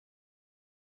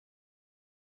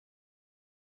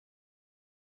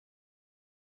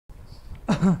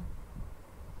So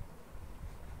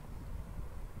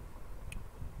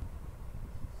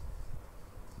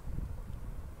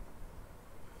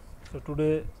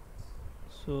today,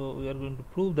 we are going to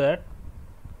prove that.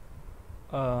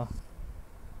 So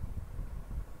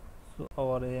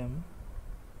our aim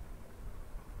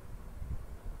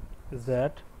is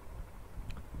that,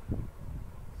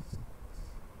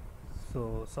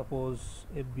 so suppose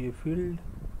F be a field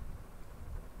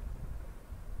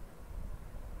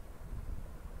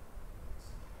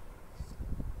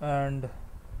and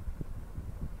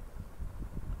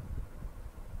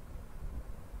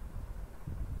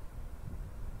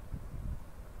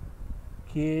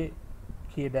k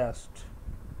dashed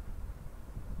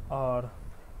are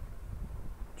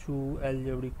two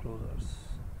algebraic closures.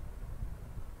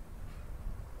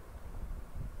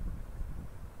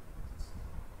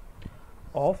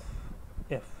 Of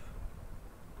F,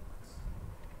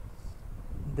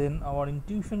 then our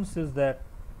intuition says that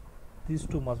these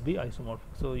two must be isomorphic.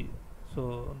 So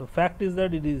the fact is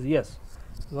that it is yes,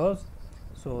 because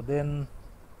so then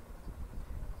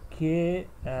k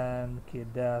and k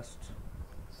dashed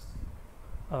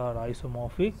are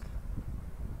isomorphic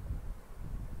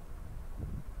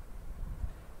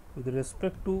with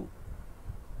respect to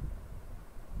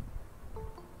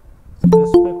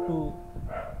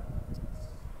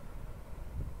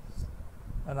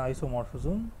an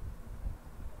isomorphism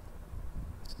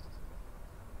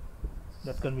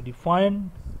that can be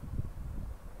defined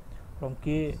from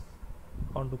k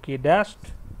onto k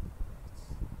dashed,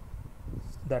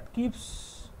 that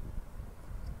keeps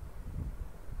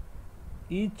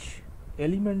each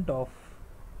element of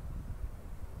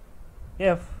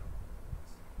F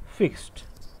fixed.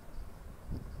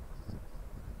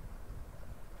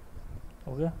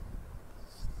 Okay.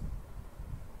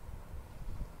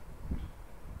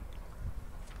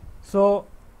 So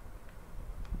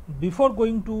before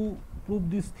going to prove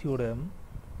this theorem,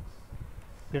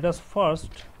 let us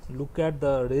first look at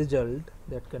the result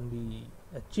that can be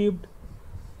achieved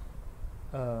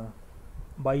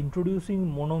by introducing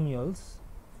monomials,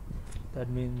 that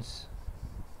means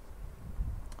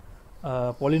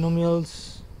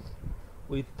polynomials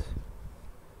with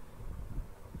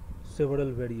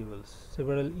several variables,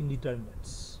 several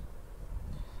indeterminates.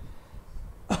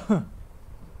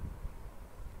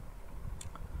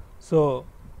 So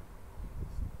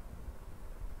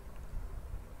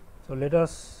let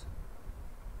us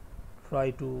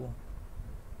try to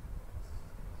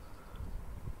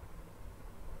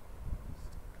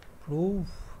prove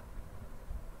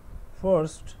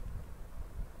first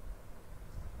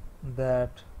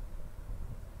that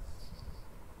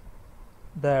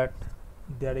there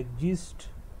exists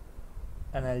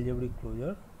an algebraic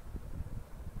closure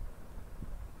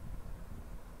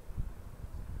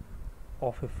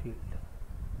of a field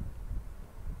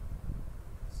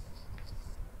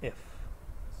F,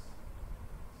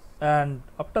 and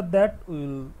after that we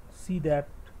will see that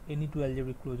any two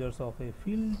algebraic closures of a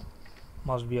field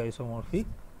must be isomorphic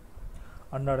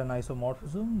under an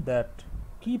isomorphism that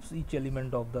keeps each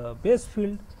element of the base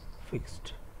field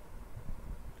fixed.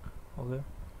 Okay.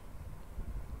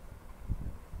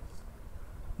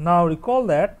 Now recall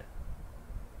that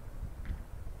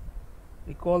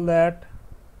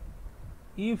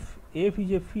if F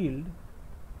is a field,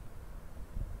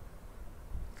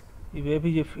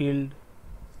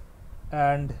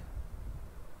 and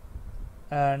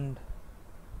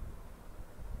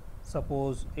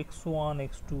suppose x1,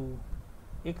 x2,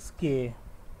 xk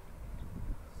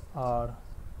are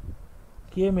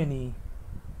k many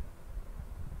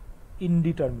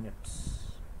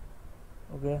indeterminates.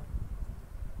 Okay,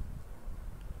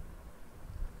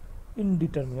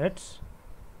 indeterminates,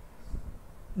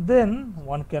 then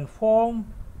one can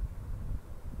form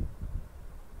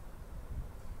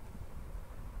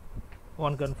a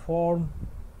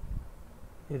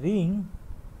ring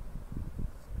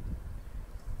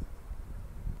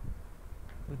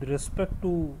with respect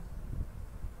to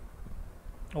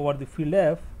over the field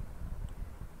F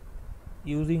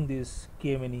using this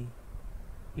k many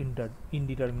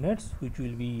indeterminates, which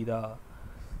will be the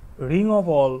ring of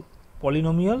all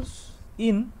polynomials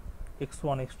in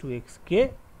x1, x2,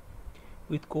 xk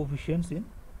with coefficients in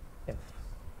F.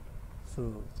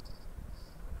 So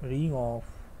ring of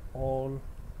all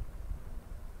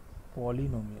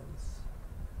polynomials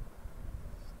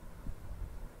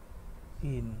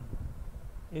in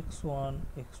x1,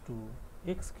 x2,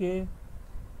 xk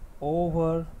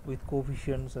over with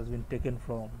coefficients has been taken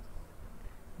from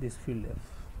this field F.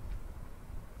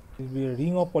 It will be a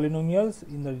ring of polynomials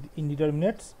in the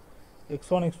indeterminates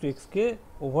x1, x2, xk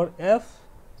over F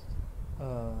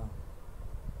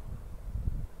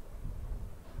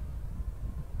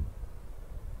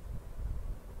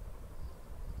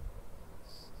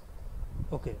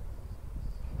Okay,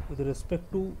 with respect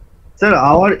to sir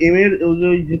our M এর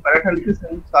ওই যে প্যারাটা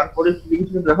লিখেছেন তারপরে কি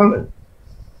লিখেছেন দেখাবেন?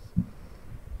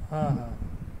 হ্যাঁ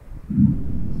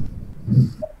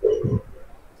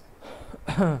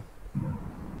হ্যাঁ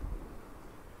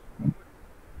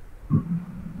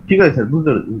ঠিক আছে স্যার, বুঝতে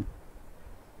পেরেছি।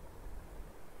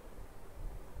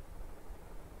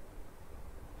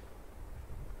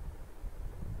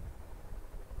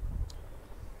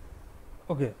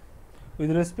 okay,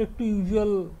 with respect to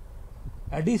usual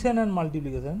addition and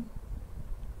multiplication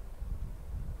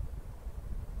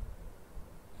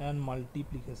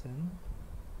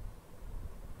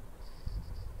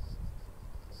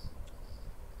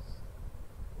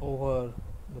over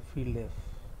the field f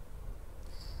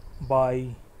by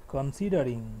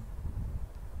considering,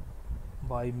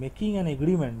 by making an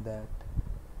agreement that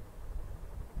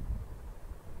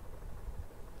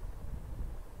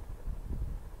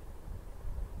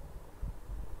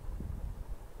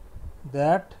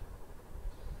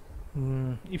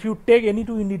if you take any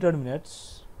two indeterminates,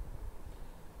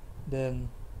 then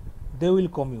they will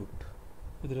commute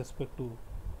with respect to,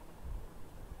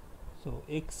 so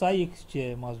xi xj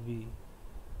must be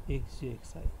xj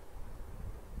xi.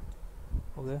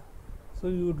 Okay, so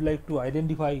you would like to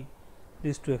identify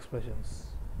these two expressions.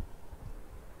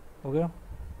 Okay,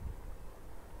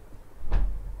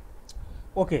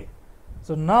 okay,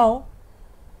 so now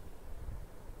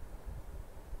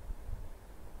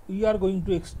we are going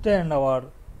to extend our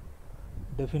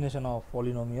definition of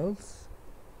polynomials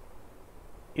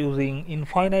using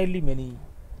infinitely many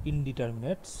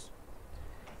indeterminates,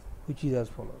 which is as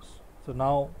follows. So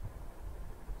now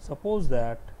suppose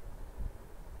that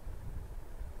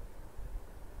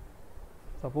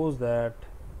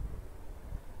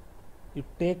you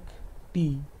take T,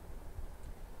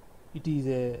 it is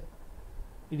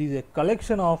a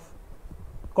collection of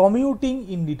commuting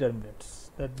indeterminates.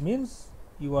 That means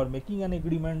you are making an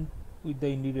agreement with the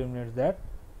indeterminates that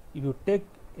if you take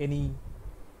any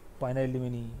finitely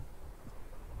many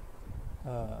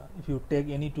if you take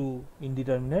any two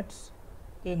indeterminates,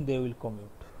 then they will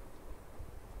commute.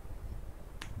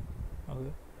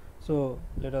 Okay, so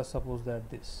let us suppose that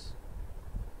this.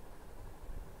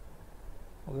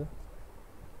 Okay,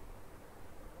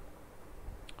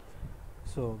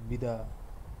 so be the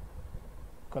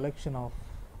collection of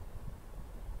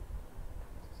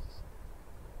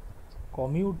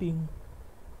commuting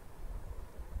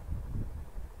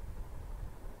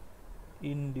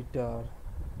indeterminates.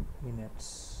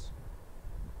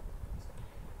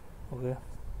 Okay,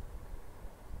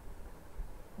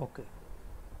 okay.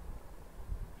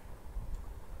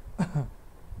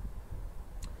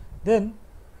 Then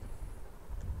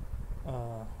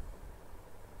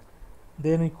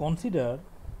we consider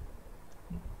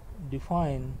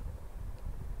define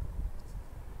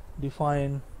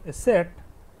a set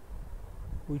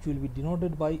which will be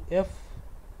denoted by f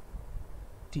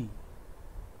t.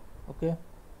 Okay,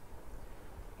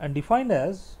 and defined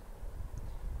as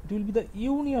it will be the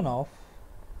union of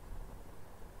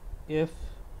f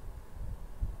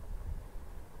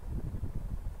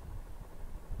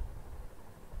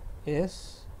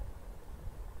s,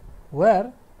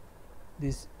 where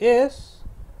this s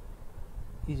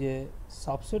is a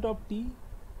subset of T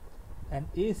and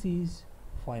S is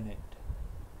finite.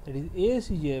 That is,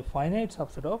 S is a finite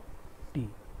subset of T.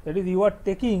 That is, you are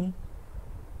taking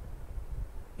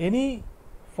any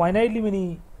finitely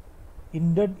many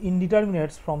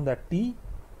indeterminates from that T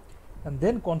and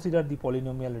then consider the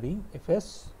polynomial ring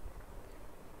Fs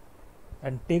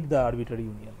and take the arbitrary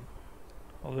union.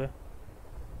 Okay,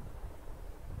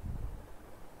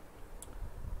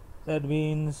 that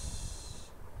means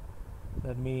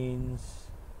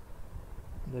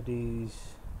that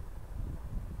is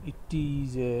it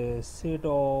is a set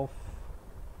of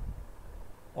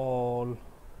all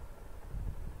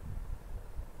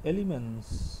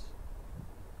elements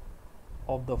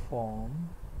of the form.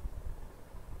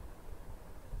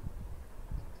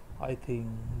 I think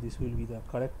this will be the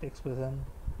correct expression.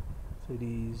 So it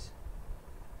is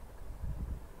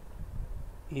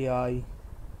ai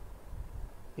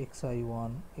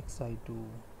xi1 xi2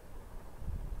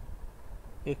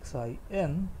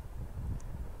 xin,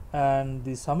 and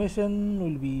the summation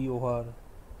will be over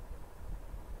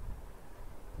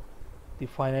the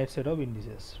finite set of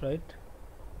indices, right,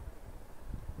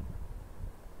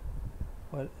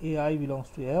 where ai belongs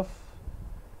to f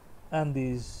and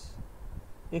these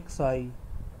xi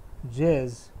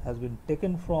j's has been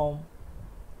taken from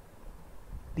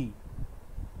T,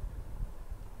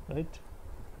 right?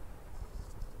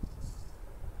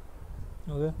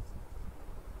 Okay,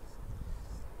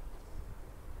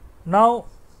 now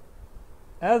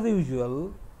as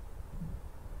usual,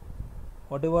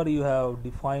 whatever you have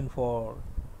defined for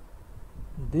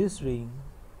this ring,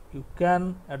 you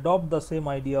can adopt the same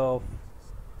idea of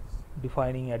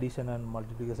defining addition and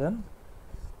multiplication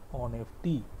on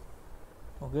ft.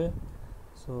 Okay,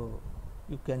 so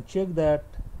you can check that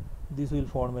this will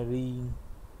form a ring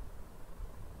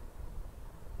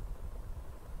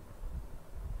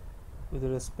with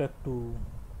respect to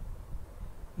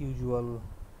usual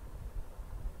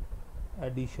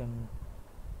addition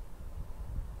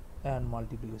and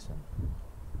multiplication.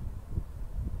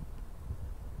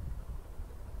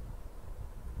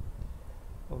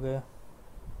 Okay,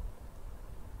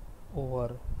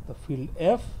 over the field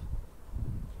F,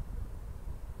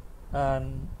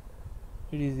 and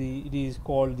it is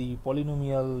called the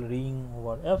polynomial ring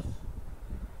over F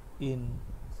in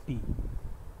T.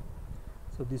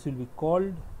 So this will be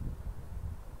called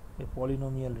a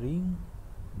polynomial ring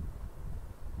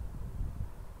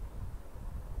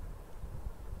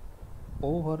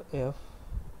over F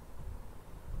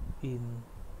in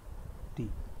T,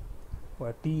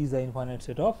 where T is the infinite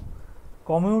set of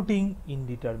commuting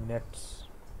indeterminates.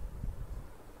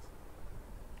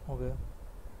 Okay,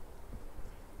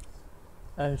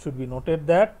 and it should be noted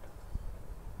that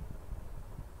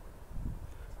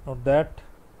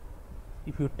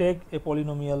if you take a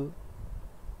polynomial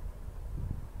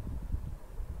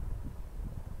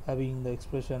having the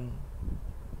expression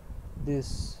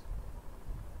this,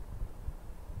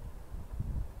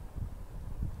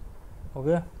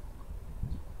 okay,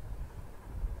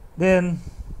 then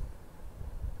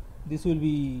this will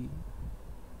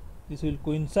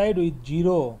coincide with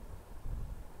 0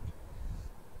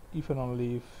 if and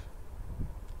only if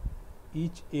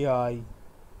each ai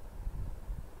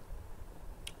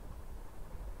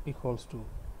equals to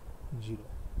 0.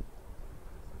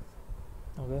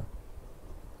 Okay,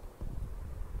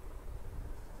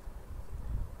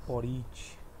 for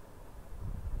each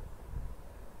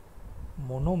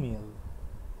monomial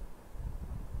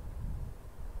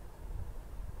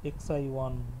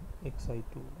xi1, xi2,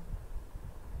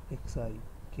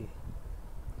 xik.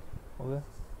 Okay,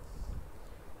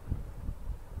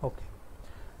 okay,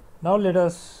 now let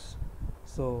us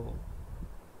so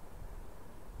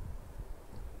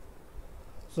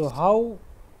how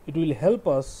it will help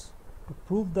us to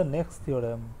prove the next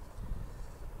theorem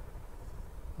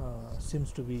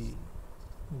seems to be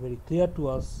very clear to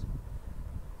us.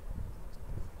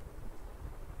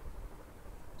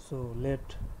 So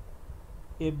let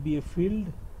F be a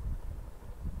field,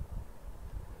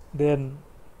 then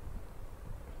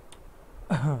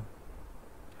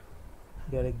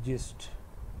there exists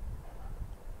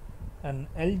an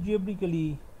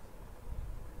algebraically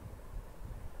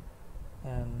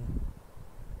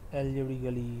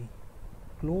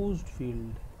closed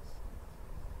field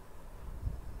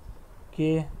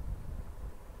K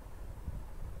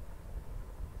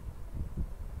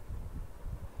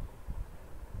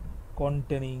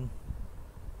containing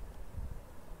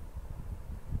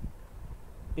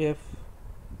F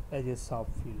as a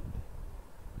subfield.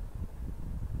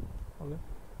 Okay,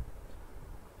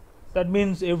 that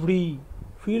means every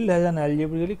field has an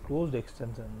algebraically closed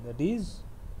extension. That is,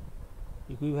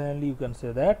 equivalently you can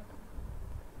say that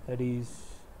is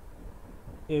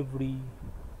every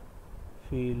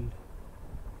field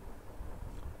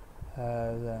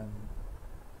has an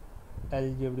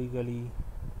algebraically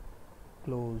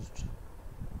closed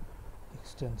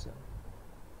extension,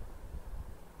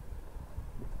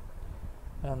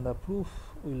 and the proof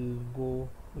will go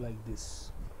like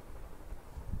this.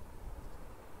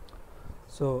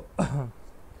 So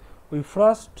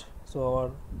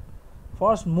our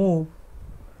first move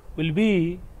will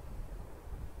be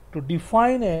to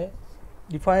define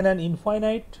an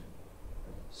infinite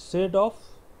set of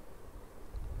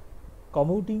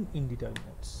commuting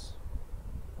indeterminates.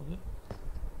 Okay,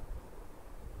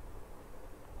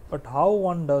 but how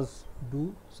one does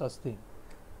do such thing?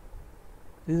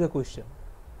 This is a question.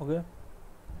 Okay,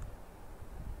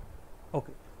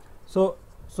 okay, so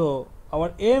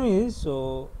our aim is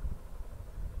to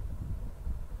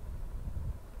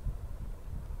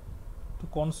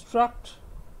construct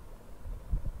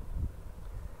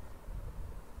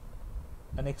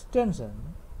an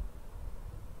extension.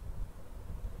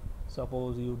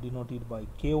 Suppose you denote it by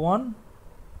K1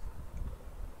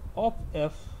 of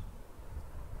F,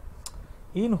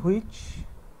 in which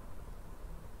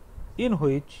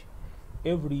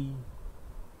every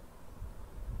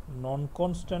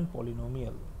non-constant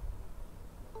polynomial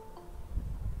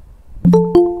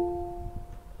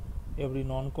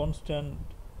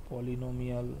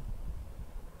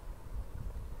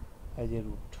has a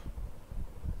root,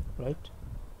 right?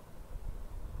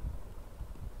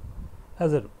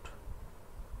 has a root.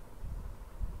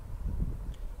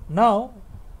 Now,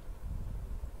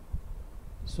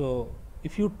 so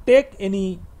if you take any,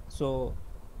 so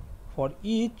for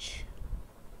each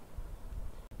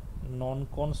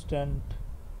non-constant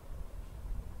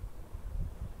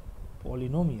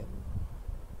polynomial,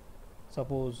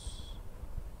 suppose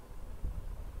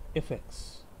fx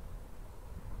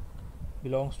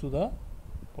belongs to the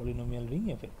polynomial ring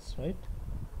fx, right?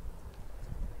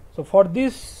 So for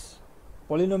this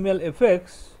polynomial fx,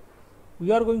 we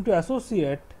are going to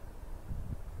associate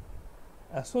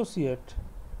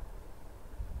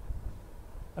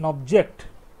an object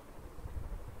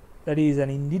that is an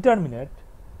indeterminate,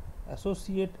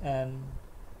 associate an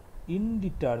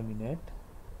indeterminate,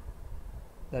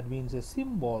 that means a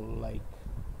symbol like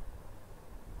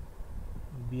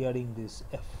bearing this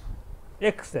f,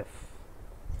 xf.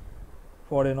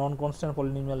 For a non-constant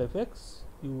polynomial fx,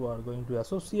 you are going to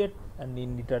associate an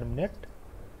indeterminate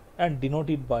and denote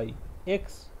it by x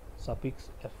suffix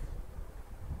f,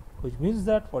 which means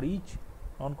that for each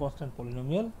non-constant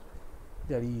polynomial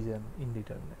there is an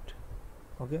indeterminate.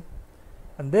 Okay,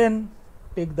 and then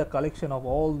take the collection of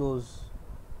all those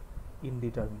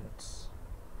indeterminates.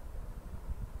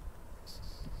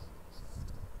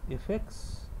 Fx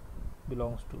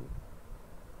belongs to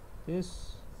this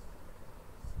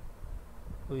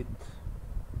with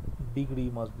degree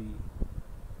must be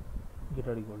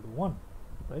greater or equal to 1,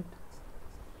 right?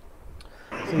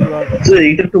 So you are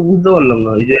এইটা একটু বুঝতে পারলাম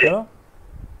না, এই যে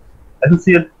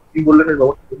associate কি বললেন এটা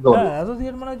বুঝতে পারলাম। হ্যাঁ,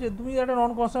 অ্যাসোসিয়েট মানে হচ্ছে তুমি একটা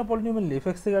নন কনস্ট্যান্ট পলিনোমিয়াল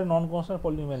এফএক্স থেকে একটা নন কনস্ট্যান্ট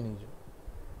পলিনোমিয়াল নিয়েছো,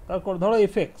 তারপর ধরো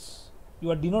FX, you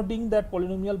R ডিনোটিং that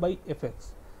polynomial by FX.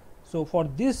 So for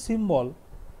this symbol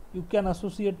you can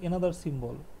associate another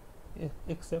symbol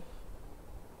XF.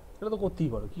 এটা তো করতেই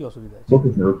পারো, কি অসুবিধা আছে? ওকে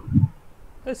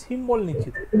স্যার, সিম্বল নিচ্ছি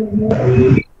তো,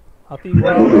 হাতি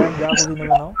ঘোড়াও ব্যাং যা খুশি নেবে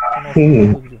নাও, কোনো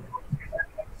অসুবিধা কিছু নেই।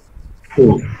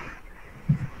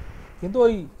 কিন্তু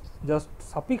ওই জাস্ট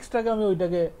সাফিক্সটাকে আমি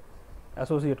ওইটাকে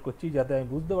অ্যাসোসিয়েট করছি যাতে আমি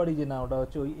বুঝতে পারি যে না ওটা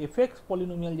হচ্ছে ওই এফএক্স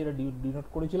পলিনোমিয়াল যেটা ডিনোট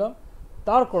করেছিলাম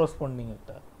তার করসপন্ডিং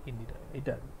একটা ইন্ডিটারমিনেট,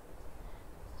 এটা।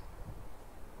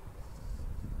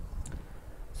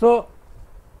 So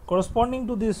corresponding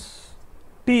to this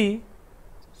t,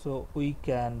 so we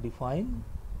can define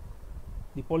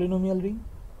the polynomial ring.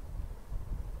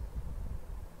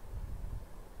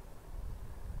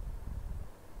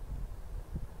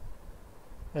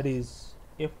 That is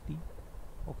ft,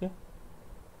 okay,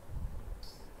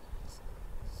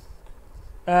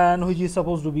 and which is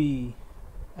supposed to be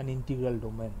an integral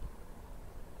domain.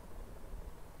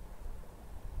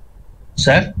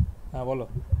 Sir হ্যাঁ বলো।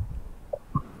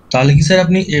 তাহলে কি sir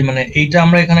আপনি মানে এইটা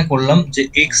আমরা এখানে করলাম যে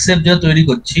এক্সএফ যা তৈরি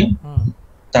করছি,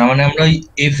 তার মানে আমরা ওই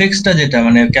এফএক্স টা যেটা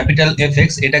মানে ক্যাপিটাল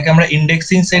এফএক্স এটাকে আমরা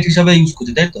ইন্ডেক্সিং সেট হিসেবে ইউজ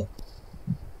করছি, তাই তো?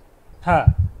 হ্যাঁ,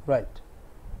 রাইট।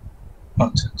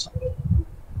 আচ্ছা আচ্ছা,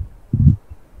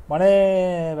 মানে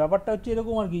ব্যাপারটা হচ্ছে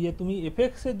এরকম আর কি, যে তুমি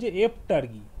এফএক্স এর যে এফটা আর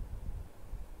কি,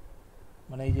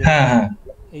 মানে এই যে হ্যাঁ হ্যাঁ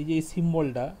এই যে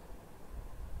সিম্বলটা,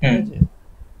 ঠিক আছে,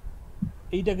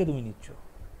 এইটাকে তুমি নিচ্ছ।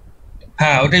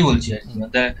 হ্যাঁ ওটাই বলছি আর কি,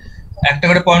 একটা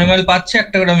করে পলিনোমিয়াল পাচ্ছে,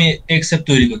 একটা করে আমি এক্সএফ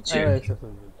তৈরি করছি।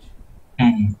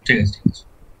 ঠিক আছে ঠিক আছে।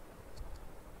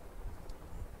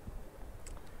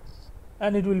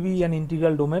 and it will be an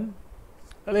integral domain.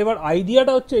 তাহলে এবার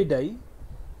আইডিয়াটা হচ্ছে এটাই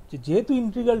যে যেহেতু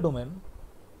ইন্টিগ্রাল ডোমেন,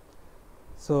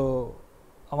 সো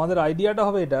আমাদের আইডিয়াটা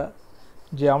হবে এটা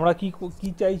যে আমরা কি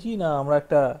চাইছি না, আমরা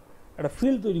একটা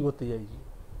ফিল্ড তৈরি করতে চাইছি,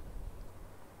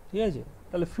 ঠিক আছে।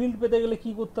 তাহলে ফিল্ড পেতে গেলে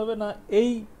কি করতে হবে না,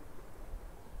 এই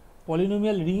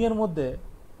পলিনোমিয়াল রিংয়ের মধ্যে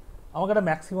আমাকে একটা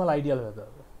ম্যাক্সিমাল আইডিয়াল পেতে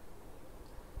হবে।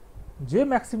 যে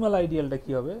ম্যাক্সিমাল আইডিয়ালটা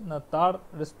কি হবে না, তার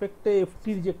রেসপেক্টে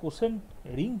এফটির যে কোসেন্ট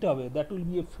রিংটা হবে that will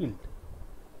B A field,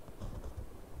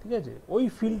 ঠিক আছে। ওই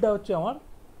ফিল্ডটা হচ্ছে আমার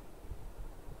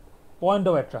পয়েন্ট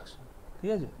অফ অ্যাট্রাকশন,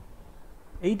 ঠিক আছে।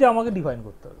 এইটা আমাকে ডিফাইন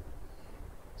করতে হবে।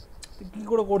 কী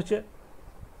করে করছে,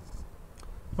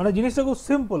 মানে জিনিসটা খুব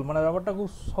সিম্পল, মানে ব্যাপারটা খুব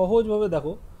সহজভাবে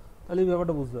দেখো তাহলে এই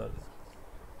ব্যাপারটা বুঝতে পারবে,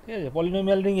 ঠিক আছে।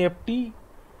 Polynomial ring FT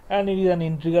and it is an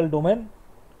integral domain.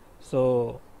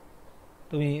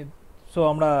 So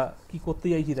আমরা কি করতে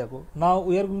চাইছি দেখো, now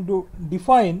we are going to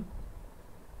define,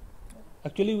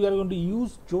 actually we are going to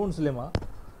use Jones lemma,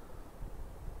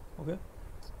 okay.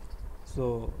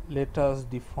 So let us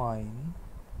define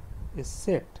a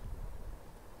set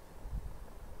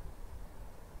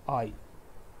I.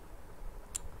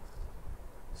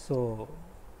 So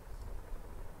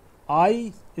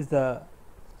I is the,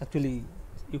 actually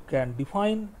you can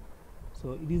define, so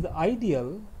it is the ideal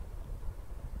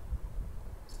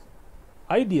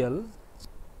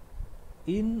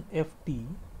in FT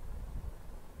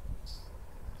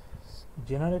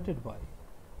generated by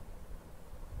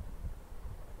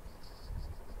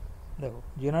দেখো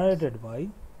generated by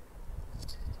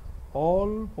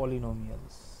all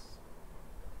polynomials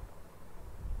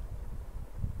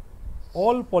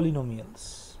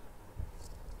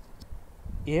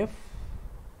f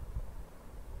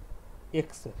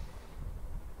xf,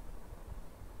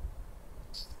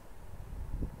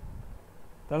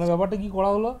 তাহলে ব্যাপারটা কি করা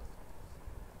হলো,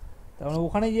 তার মানে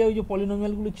ওখানে যে ওই যে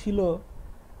পলিনোমিয়ালগুলো ছিল,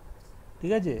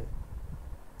 ঠিক আছে,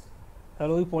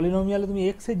 তাহলে ওই পলিনোমিয়ালে তুমি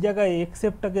এক্স এর জায়গায়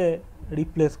এক্সেপটাকে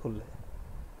রিপ্লেস করলে,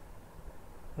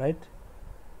 right,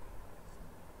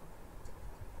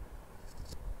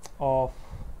 of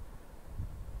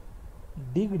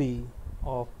degree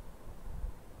of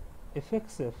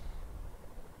fxf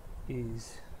is,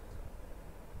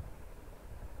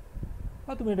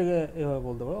 তুমি এটাকে এভাবে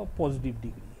বলতে পারো পজিটিভ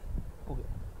ডিগ্রি, ওকে,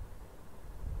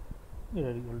 এটা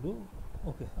equal to,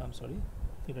 okay I am sorry,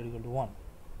 এটা ইকুয়াল টু 1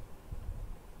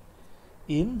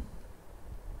 in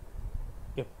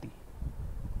ft।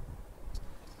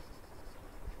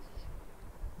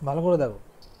 ভালো করে দেখো,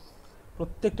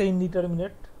 প্রত্যেকটা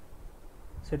ইনডিটারমিনেট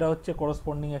সেটা হচ্ছে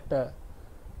করসপন্ডিং একটা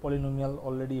পলিনোমিয়াল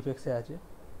অলরেডি এফএক্সে আছে,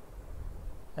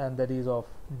 and that is of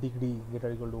degree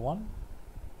greater equal to 1।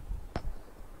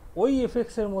 ওই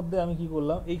এফএক্সের মধ্যে আমি কি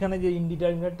করলাম, এইখানে যে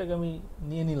ইনডিটারমিনেটটাকে আমি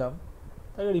নিয়ে নিলাম,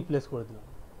 তাকে রিপ্লেস করে দিলাম,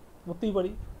 করতেই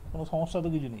পারি, কোনো সমস্যা তো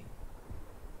কিছু নেই,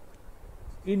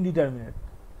 ইনডিটারমিনেট,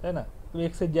 তাই না, তুমি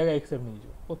এক্সের জায়গায় এক্সেপ্ট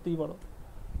নিয়েছো, করতেই পারো,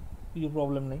 কিছু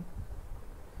প্রবলেম নেই।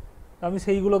 আমি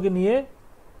সেইগুলোকে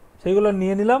সেইগুলো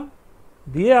নিয়ে নিলাম,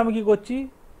 দিয়ে আমি কি করছি,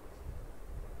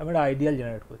 আমি একটা আইডিয়াল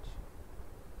জেনারেট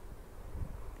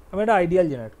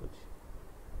করছি,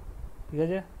 ঠিক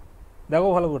আছে, দেখো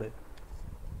ভালো করে।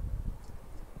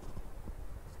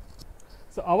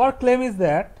 So our claim is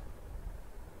that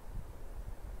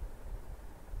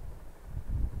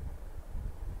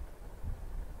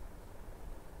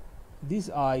this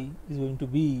I is going to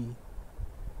be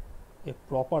a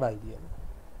proper ideal,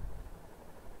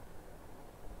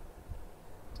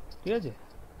 ঠিক আছে,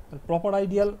 প্রপার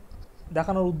আইডিয়াল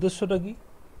দেখানোর উদ্দেশ্যটা কি,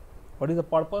 what is the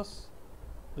purpose,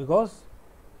 because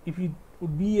if it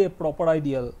would be a proper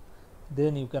ideal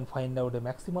then you can find out a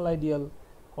maximal ideal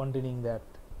containing that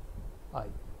I,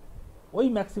 ওই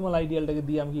maximal আইডিয়ালটাকে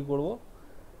দিয়ে আমি কি করব,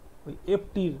 ওই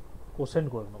এফটির কোসেন্ট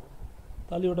করে নেব,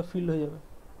 তাহলে ওটা ফিল্ড হয়ে যাবে,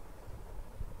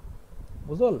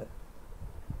 বুঝতে পারলে,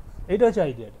 এইটা হচ্ছে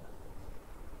আইডিয়াটা।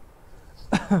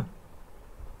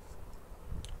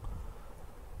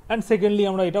 অ্যান্ড সেকেন্ডলি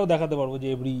আমরা এটাও দেখাতে পারবো যে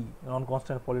every non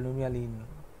constant polynomial in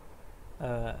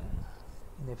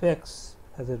FX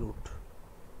has a root,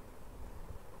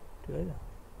 ঠিক আছে,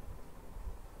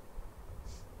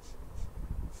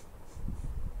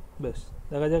 বেশ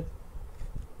দেখা যাক।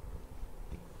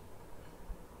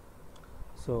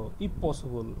 সো ইফ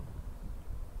পসিবল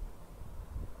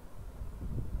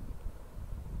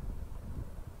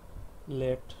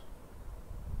let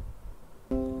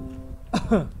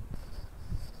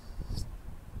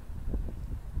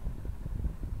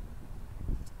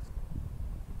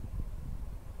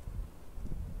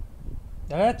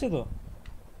দেখা যাচ্ছে তো,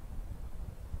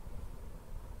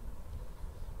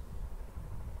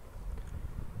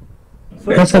 so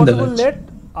if possible let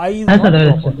I is not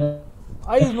proper,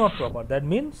 I is not proper, that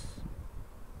means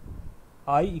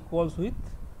I equals with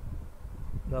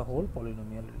the whole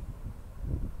polynomial ring,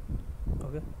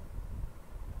 okay.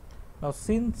 Now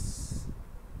since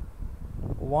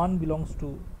 1 belongs to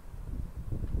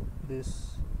this,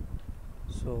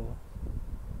 so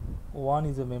 1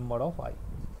 is a member of I,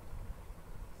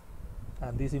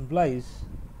 and this implies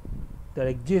there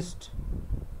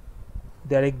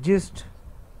exist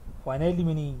finitely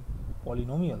many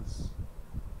polynomials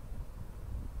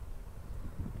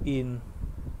in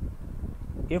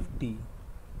ft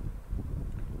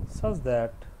such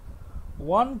that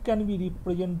one can be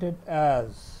represented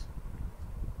as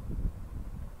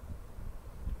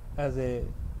a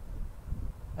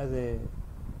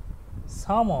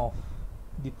sum of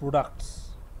the products,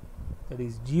 that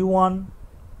is g1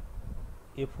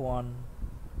 f1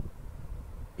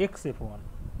 x f1,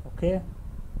 okay,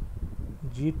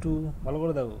 g2 ভালো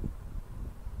করে দেখো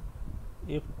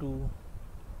f2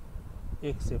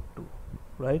 x f2,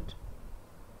 right,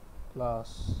 plus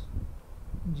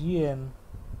gn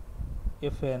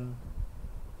fn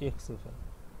x fn,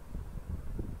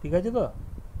 ঠিক আছে তো,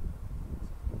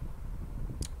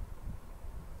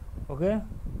 okay.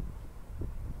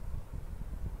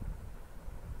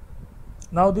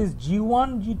 Now this g1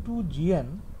 g2 gn,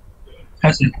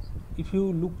 if you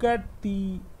look at the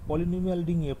polynomial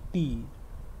ring ft,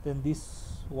 then this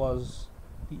was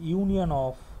the union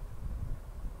of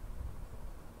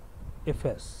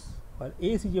fs, where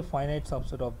s is a finite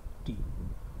subset of t,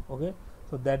 okay.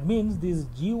 So that means this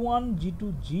G1,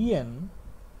 G2, Gn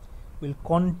will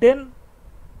contain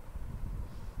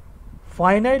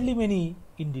finitely many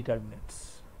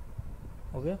indeterminates.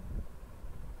 Okay.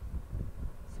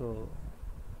 So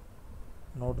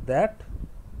note that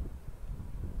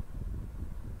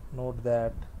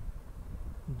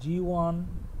G1,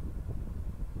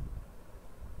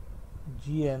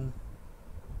 Gn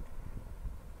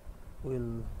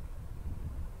will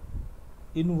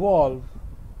involve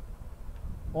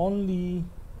only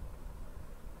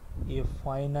a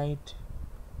finite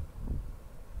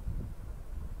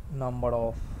number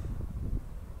of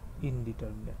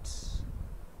indeterminates.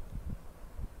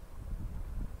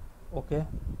 Okay,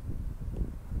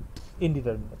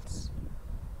 indeterminates.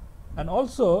 And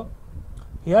also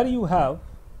here you have,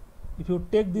 if you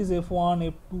take this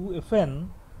f1, f2, fn,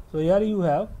 so here you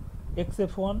have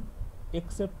xf1,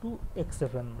 xf2,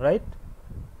 xfn, right?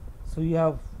 So you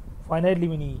have finitely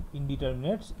many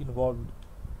indeterminates involved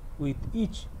with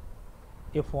each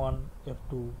f1,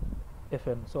 f2,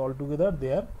 fn. So altogether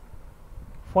they are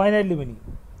finitely many.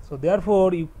 So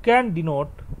therefore you can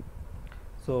denote,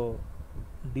 you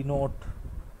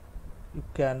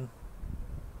can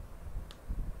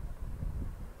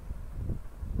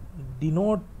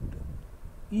denote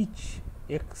each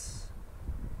x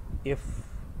f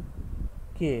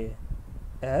k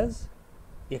as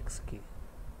xk,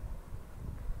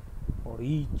 or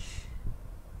each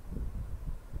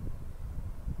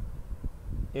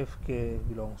fk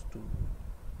belongs to,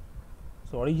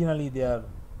 so originally they are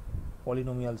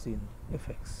polynomials in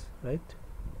fx, right?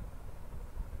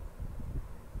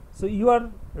 So you are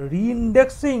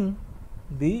reindexing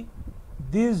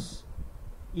these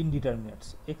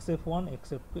indeterminates xf1,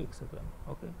 xf2, xfn,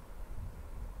 okay,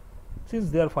 since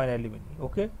they are finitely many.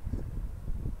 Okay,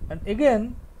 and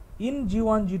again in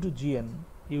G1, G2, Gn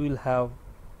you will have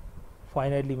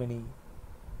finitely many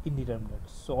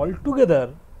indeterminates. So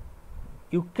altogether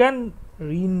you can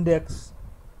reindex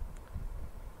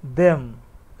them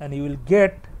and you will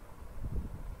get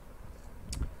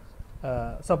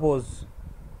suppose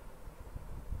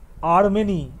are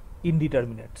many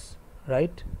indeterminates,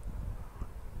 right?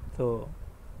 So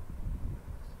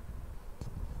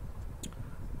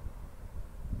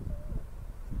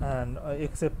and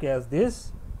accept as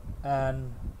this,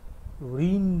 and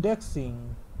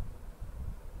reindexing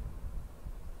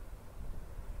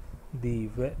the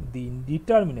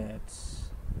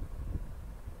indeterminates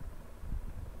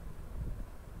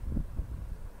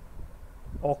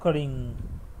occurring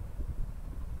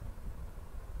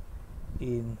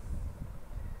in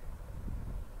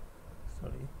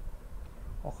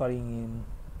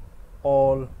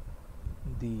all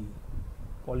the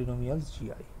polynomials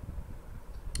Gi,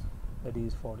 that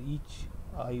is for each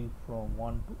I from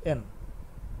 1 to n.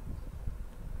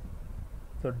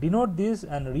 So denote this,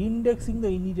 and reindexing the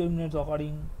indeterminates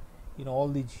occurring in all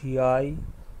the Gi,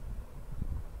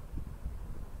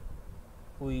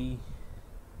 we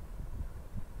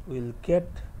will get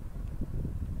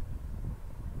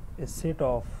a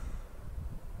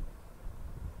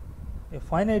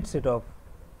finite set of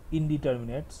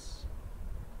indeterminates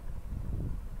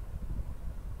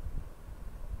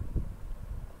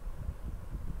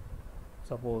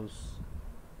suppose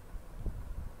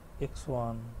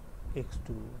x1,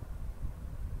 x2,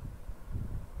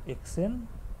 xn,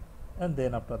 and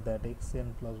then after that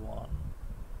xn plus 1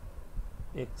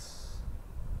 x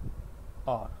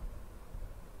r.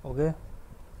 Okay,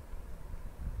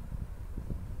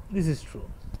 this is true,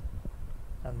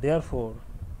 and therefore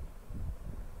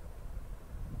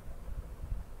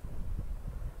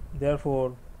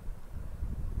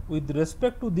with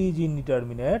respect to these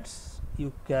indeterminates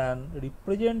you can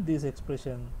represent this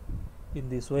expression in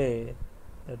this way,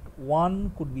 that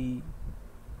one could be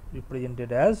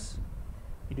represented as,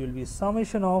 it will be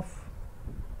summation of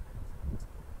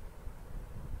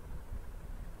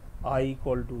I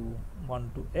equal to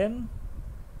 1 to n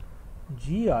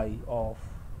Gi of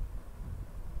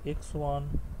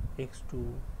x1,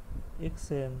 x2,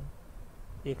 xn,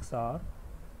 xr,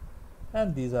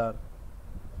 and these are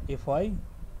fi,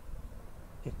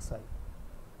 xi,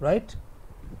 right?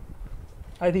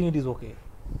 I think it is okay.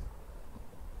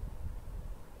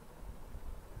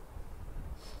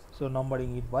 So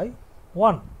numbering it by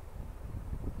 1.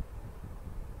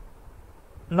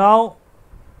 Now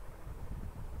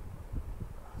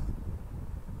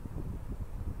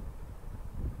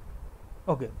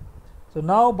okay, so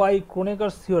now by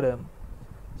Kroneker's theorem,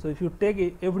 so if you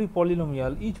take every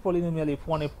polynomial, each polynomial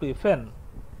f1, f2, fn,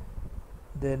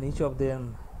 then each of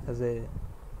them has an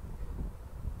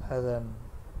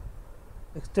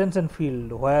extension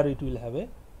field where it will have a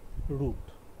root.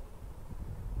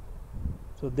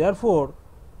 So therefore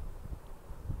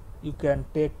you can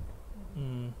take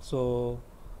so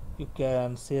you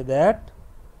can say that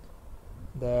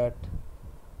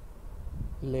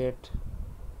let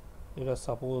us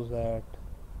suppose that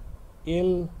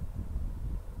L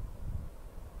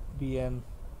be an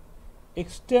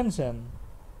extension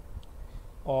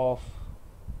of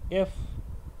f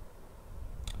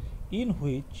in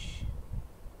which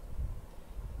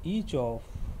each of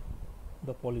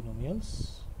the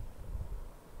polynomials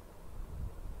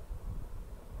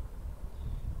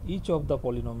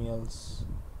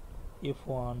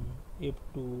f1,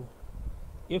 f2,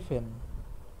 fn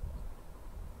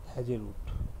has a root.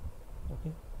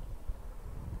 Okay,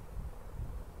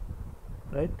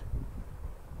 right?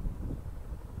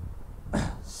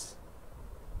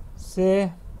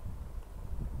 say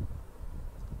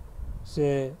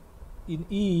in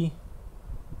E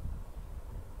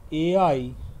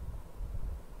ai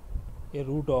a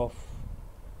root of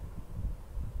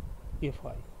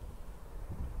fi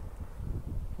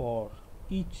for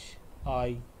each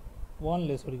I 1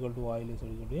 less or equal to I less or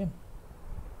equal to n.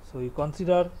 So you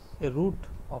consider a root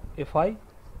of fi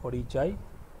for each I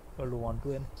equal to 1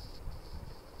 to n.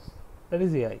 That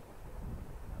is ai.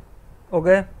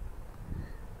 Okay.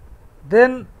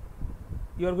 Then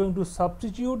you are going to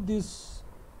substitute this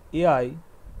ai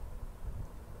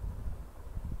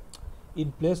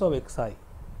in place of xi,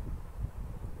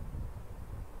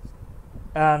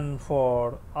 and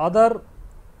for other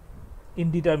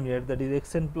indeterminate, that is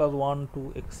xn plus 1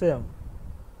 to xm,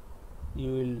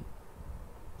 you will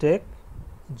take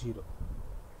 0.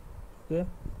 Okay,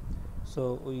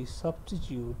 so we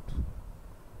substitute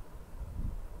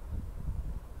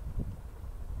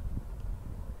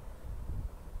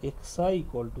xi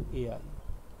equal to ai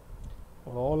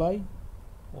for all I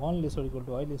 1 less or equal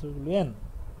to I less or equal to n,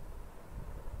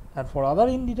 and for other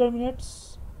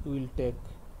indeterminates we will take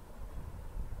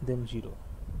them 0,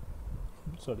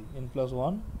 sorry, n plus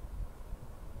 1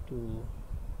 to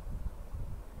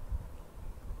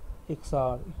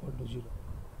xr equal to 0.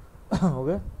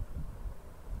 Okay,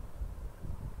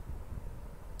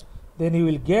 then you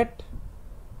will get,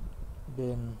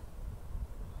 then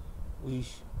we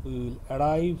will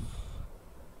arrive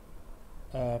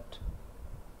at,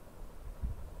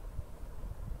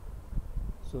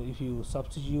 so if you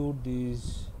substitute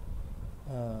these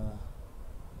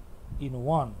in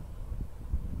 1,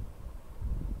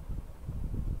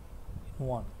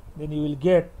 then you will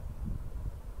get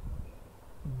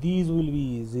these will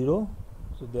be 0,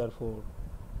 so therefore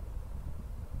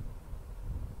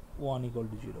 1 equal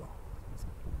to 0,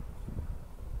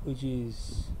 which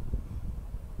is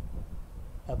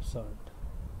absurd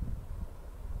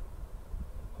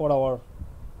for our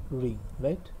ring,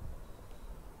 right?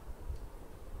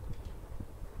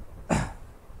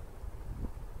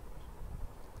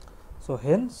 So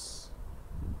hence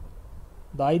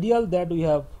the ideal that we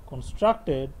have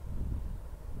constructed,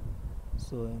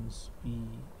 so hence be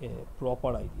a proper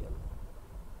ideal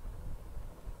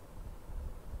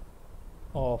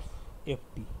of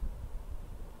ft,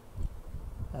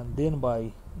 and then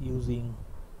by using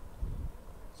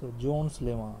Jones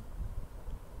lemma,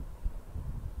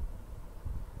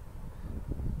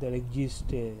 there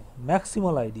exists a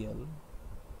maximal ideal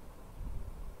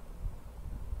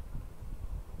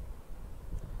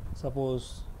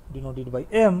suppose denoted by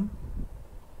m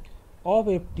of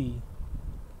ft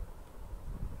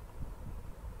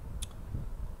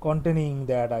containing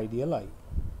that ideal I.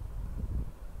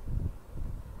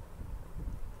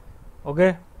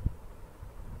 Okay,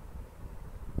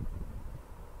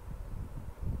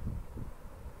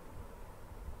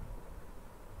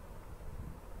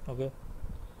 okay,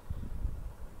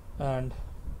 and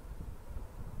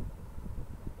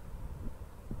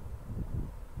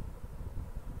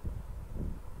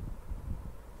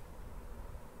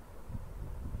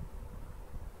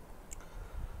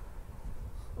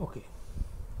okay,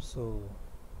 so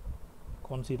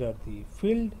consider the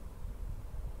field.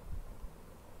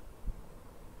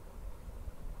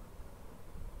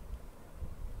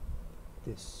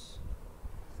 This,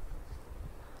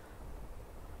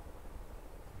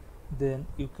 then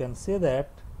you can say that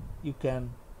you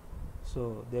can,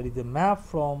 so there is a map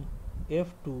from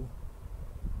f to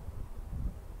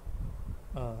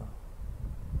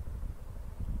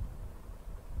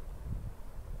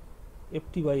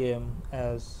ft by m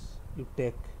as you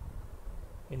take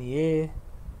any a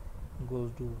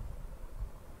goes to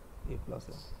a plus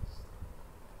m.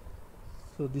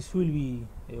 So this will be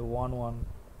a 1 1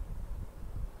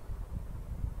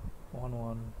 1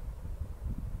 1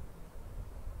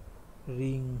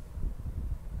 ring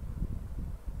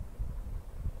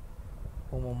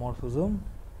homomorphism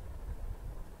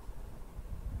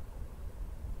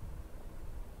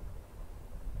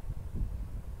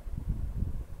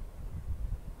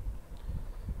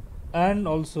and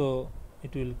also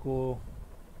it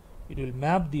will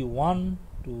map the 1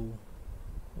 to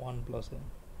 1 plus n.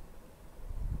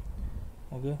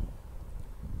 Okay,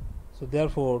 so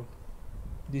therefore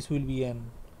this will be an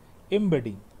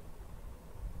embedding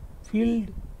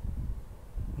field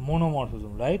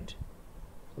monomorphism, right?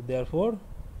 So therefore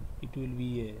it will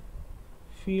be a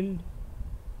field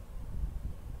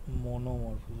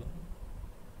monomorphism.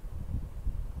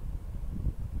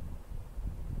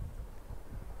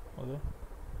 Okay,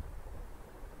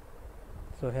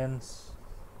 so hence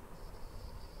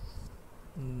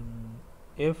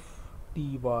f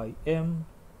t by m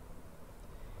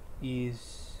is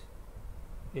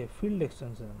a field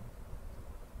extension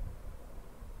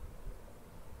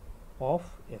of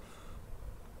f.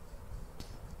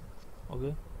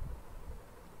 Okay,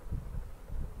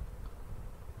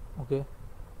 okay,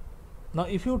 now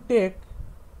if you take,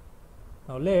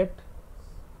 now let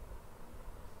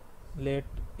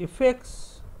fx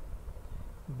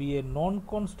be a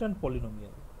non-constant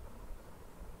polynomial.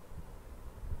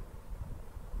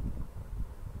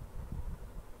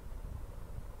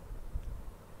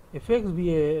 Fx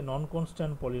be a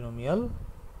non-constant polynomial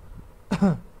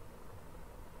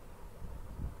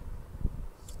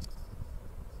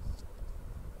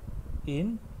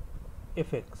in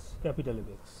fx, capital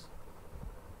Fx,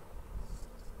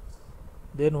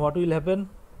 then what will happen?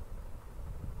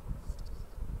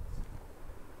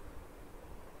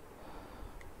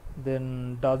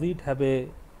 Then does it have a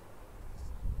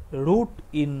root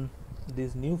in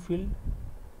this new field?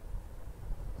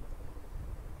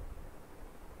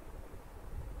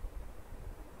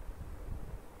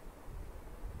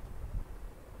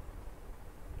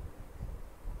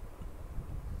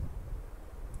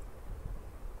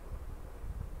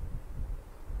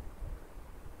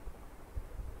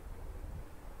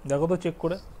 দেখো তো check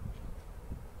করে।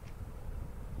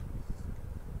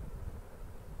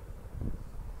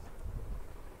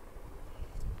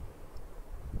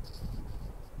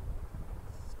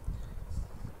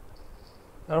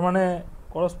 তার মানে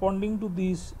corresponding to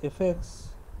this fx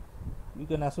you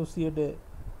can associate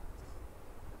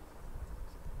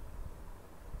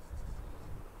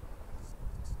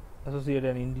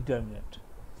an indeterminate.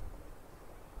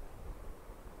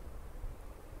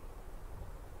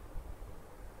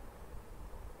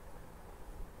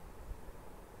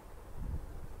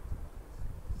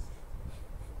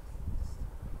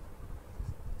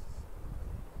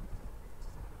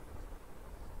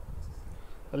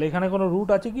 তাহলে এখানে কোনো root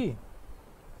আছে কি?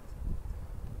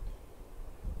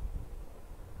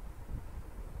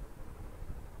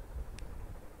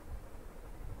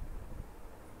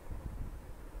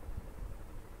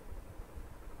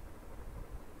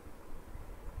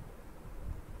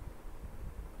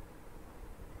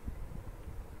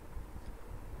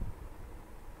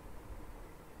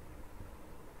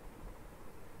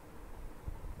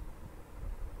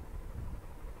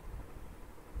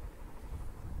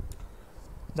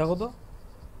 দেখো তো,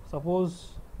 সাপোজ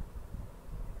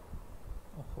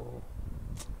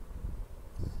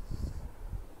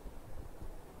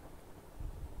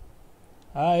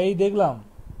হ্যাঁ এই দেখলাম।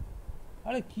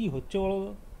 আরে কি হচ্ছে বলো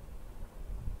তো?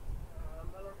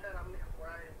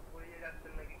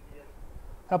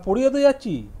 হ্যাঁ পড়িয়ে তো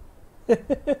যাচ্ছি।